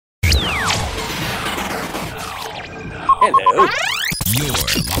Hello. You're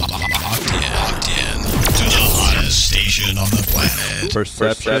locked in to the hottest station on the planet.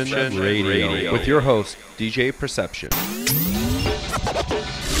 Perception Radio. With your host, DJ Perception.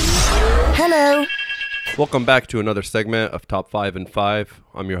 Hello. Welcome back to another segment of Top 5 and 5.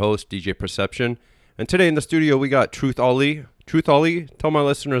 I'm your host, DJ Perception. And today in the studio, we got Truth Ali. Truth Ali, tell my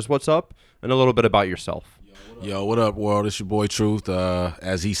listeners what's up and a little bit about yourself. Yo, what up, world? It's your boy Truth.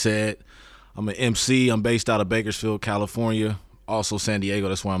 As he said, I'm an MC. I'm based out of Bakersfield, California. Also San Diego.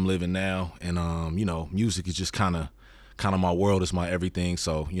 That's where I'm living now. And music is just kind of my world. It's my everything.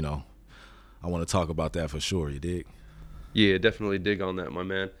 So I want to talk about that for sure. You dig? Yeah, definitely dig on that, my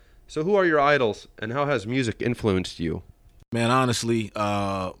man. So who are your idols and how has music influenced you? Man, honestly,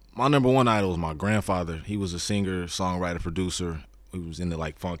 my number one idol is my grandfather. He was a singer, songwriter, producer. He was into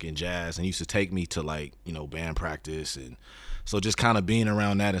like funk and jazz, and he used to take me to like band practice, and so just kind of being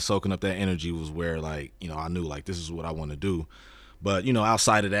around that and soaking up that energy was where like I knew like this is what I want to do. But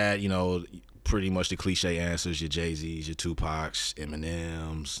outside of that, pretty much the cliche answers: your Jay-Z's, your Tupacs,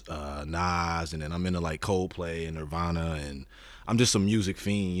 Eminems, Nas, and then I'm into like Coldplay and Nirvana, and I'm just a music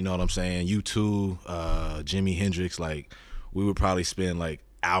fiend. You know what I'm saying? U2, Jimi Hendrix. Like we would probably spend like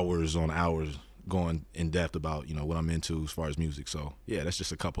hours on hours going in depth about what I'm into as far as music. So yeah, that's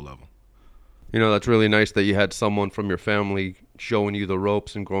just a couple of them. That's really nice that you had someone from your family showing you the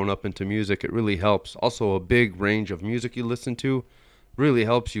ropes and growing up into music. It really helps. Also, a big range of music you listen to really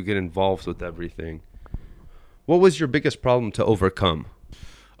helps you get involved with everything. What was your biggest problem to overcome?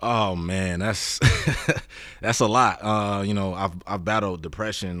 Oh man, that's that's a lot. I've battled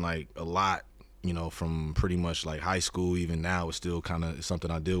depression like a lot. From pretty much like high school, even now, it's still kind of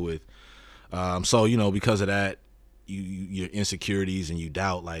something I deal with. So because of that, your insecurities and you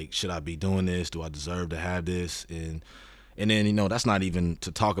doubt like, should I be doing this? Do I deserve to have this? And then that's not even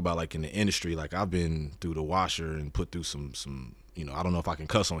to talk about like in the industry. Like I've been through the washer and put through some I don't know if I can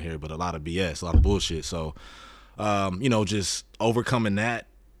cuss on here, but a lot of BS, a lot of bullshit. So just overcoming that,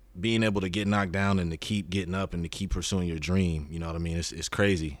 being able to get knocked down and to keep getting up and to keep pursuing your dream. You know what I mean? It's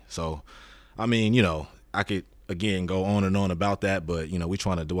crazy. So I could again go on and on about that, but we're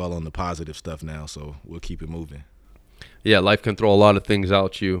trying to dwell on the positive stuff now, so we'll keep it moving. Yeah, life can throw a lot of things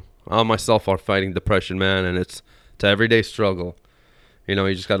at you. I myself are fighting depression, man, and it's an everyday struggle. You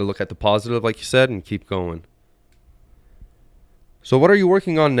just got to look at the positive, like you said, and keep going. So what are you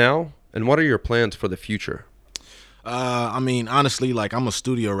working on now, and what are your plans for the future? Honestly, like I'm a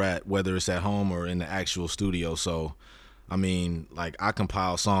studio rat, whether it's at home or in the actual studio. So, like I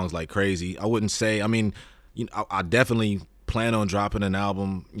compile songs like crazy. I wouldn't say, I definitely plan on dropping an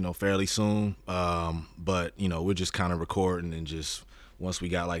album, fairly soon. But we're just kind of recording and just once we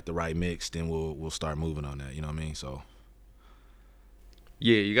got like the right mix, then we'll start moving on that. You know what I mean? So.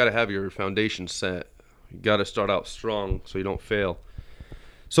 Yeah, you got to have your foundation set. You got to start out strong so you don't fail.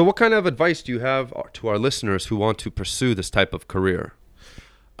 So what kind of advice do you have to our listeners who want to pursue this type of career?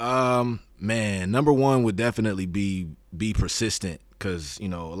 Man, number one would definitely be persistent, because a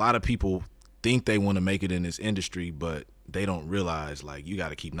lot of people think they want to make it in this industry, but they don't realize like you got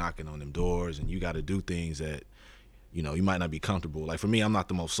to keep knocking on them doors and you got to do things that you might not be comfortable. Like for me, I'm not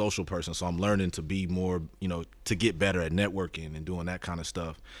the most social person, so I'm learning to be more, to get better at networking and doing that kind of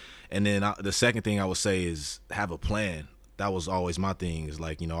stuff. And then the second thing I would say is have a plan. That was always my thing. Is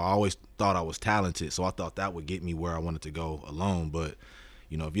like, I always thought I was talented, so I thought that would get me where I wanted to go alone. But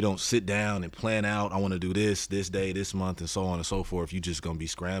if you don't sit down and plan out, I want to do this day, this month, and so on and so forth, you're just going to be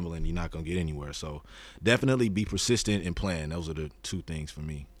scrambling. You're not going to get anywhere. So definitely be persistent and plan. Those are the two things for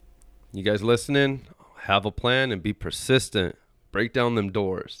me. You guys listening? Have a plan and be persistent. Break down them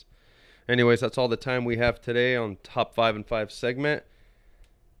doors. Anyways, that's all the time we have today on Top 5 and 5 segment.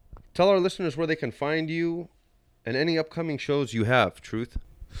 Tell our listeners where they can find you and any upcoming shows you have, Truth.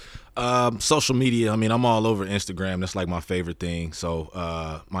 Social media, I'm all over Instagram. That's like my favorite thing. So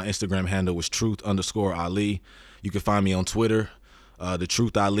my Instagram handle was truth_Ali. You can find me on Twitter, the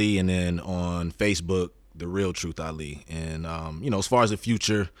Truth Ali, and then on Facebook, the Real Truth Ali. And as far as the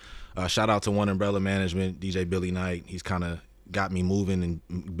future, shout out to One Umbrella Management, DJ Billy Knight. He's kind of got me moving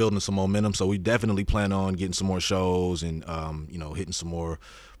and building some momentum. So we definitely plan on getting some more shows and hitting some more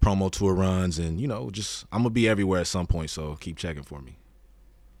promo tour runs, and I'm gonna be everywhere at some point. So keep checking for me.